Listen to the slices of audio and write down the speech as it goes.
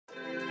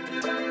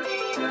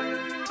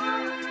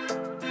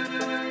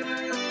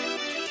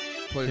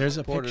There's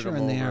a picture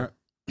in there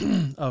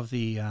of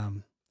the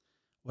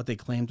what they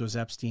claimed was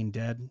Epstein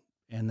dead,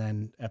 and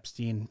then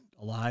Epstein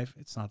alive.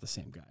 It's not the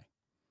same guy.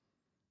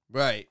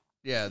 Right.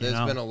 Yeah,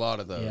 there's been a lot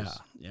of those. Yeah,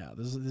 yeah.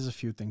 There's a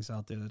few things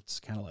out there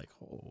that's kind of like,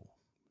 oh,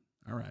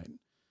 all right,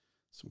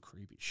 some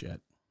creepy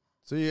shit.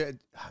 So yeah,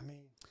 I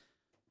mean,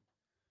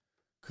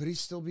 could he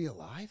still be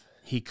alive?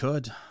 He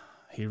could.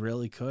 He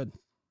really could.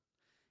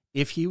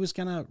 If he was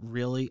gonna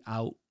really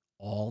out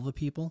all the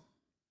people,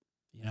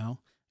 you know,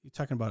 you're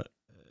talking about,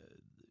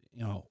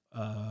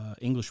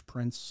 English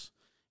prince.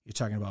 You're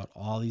talking about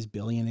all these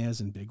billionaires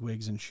and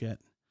bigwigs and shit.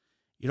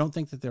 You don't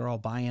think that they're all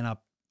buying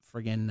up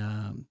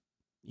friggin',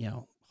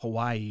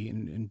 Hawaii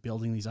and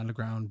building these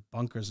underground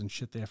bunkers and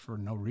shit there for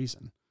no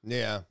reason?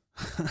 Yeah.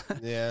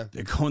 Yeah.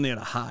 They're going there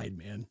to hide,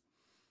 man.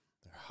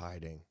 They're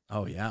hiding.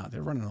 Oh yeah,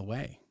 they're running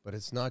away. But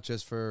it's not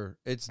just for,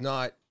 it's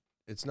not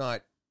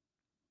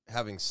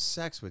having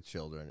sex with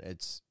children.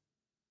 It's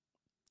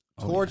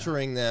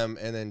torturing them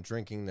and then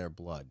drinking their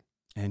blood.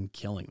 And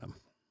killing them.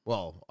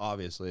 Well,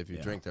 obviously, if you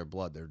drink their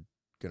blood, they're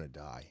going to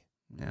die.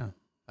 Yeah.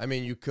 I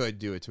mean, you could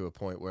do it to a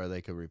point where they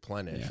could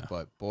replenish,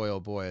 but boy, oh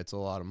boy, it's a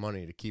lot of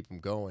money to keep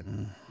them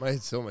going.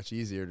 It's so much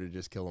easier to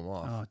just kill them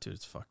off. Oh, dude,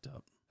 it's fucked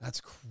up.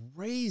 That's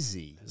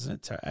crazy.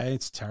 Isn't it?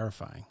 It's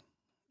terrifying.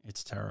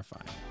 It's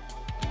terrifying.